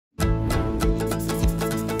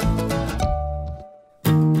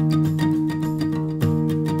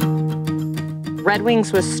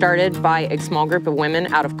Redwings was started by a small group of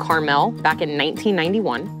women out of Carmel back in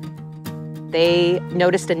 1991. They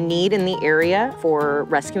noticed a need in the area for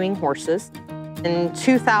rescuing horses. In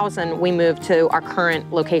 2000, we moved to our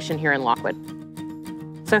current location here in Lockwood.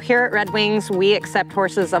 So here at Redwings, we accept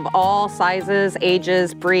horses of all sizes,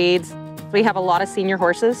 ages, breeds. We have a lot of senior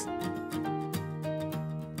horses.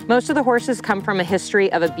 Most of the horses come from a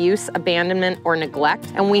history of abuse, abandonment, or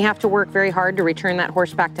neglect, and we have to work very hard to return that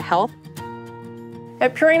horse back to health.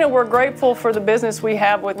 At Purina, we're grateful for the business we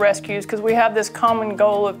have with rescues because we have this common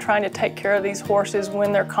goal of trying to take care of these horses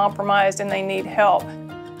when they're compromised and they need help.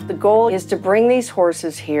 The goal is to bring these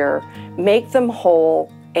horses here, make them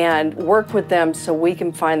whole, and work with them so we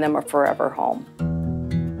can find them a forever home.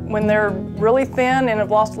 When they're really thin and have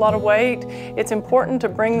lost a lot of weight, it's important to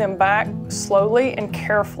bring them back slowly and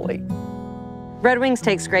carefully. Redwings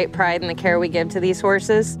takes great pride in the care we give to these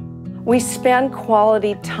horses. We spend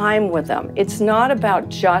quality time with them. It's not about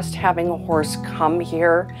just having a horse come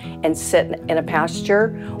here and sit in a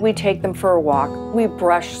pasture. We take them for a walk. We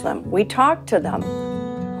brush them. We talk to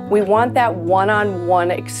them. We want that one-on-one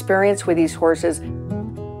experience with these horses.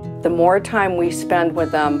 The more time we spend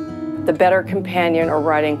with them, the better companion or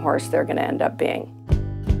riding horse they're going to end up being.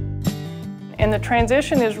 And the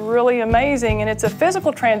transition is really amazing, and it's a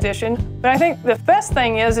physical transition, but I think the best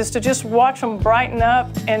thing is to just watch them brighten up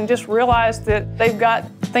and just realize that they've got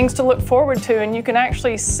things to look forward to, and you can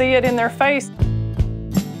actually see it in their face.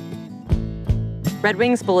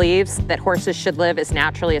 Redwings believes that horses should live as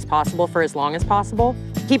naturally as possible for as long as possible.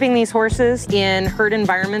 Keeping these horses in herd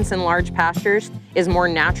environments and large pastures is more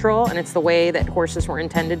natural, and it's the way that horses were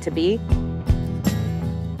intended to be.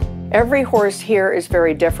 Every horse here is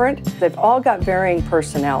very different. They've all got varying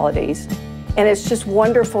personalities, and it's just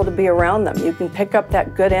wonderful to be around them. You can pick up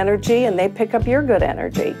that good energy, and they pick up your good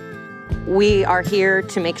energy. We are here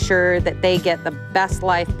to make sure that they get the best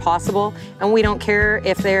life possible, and we don't care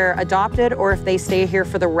if they're adopted or if they stay here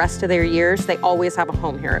for the rest of their years. They always have a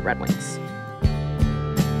home here at Redwings.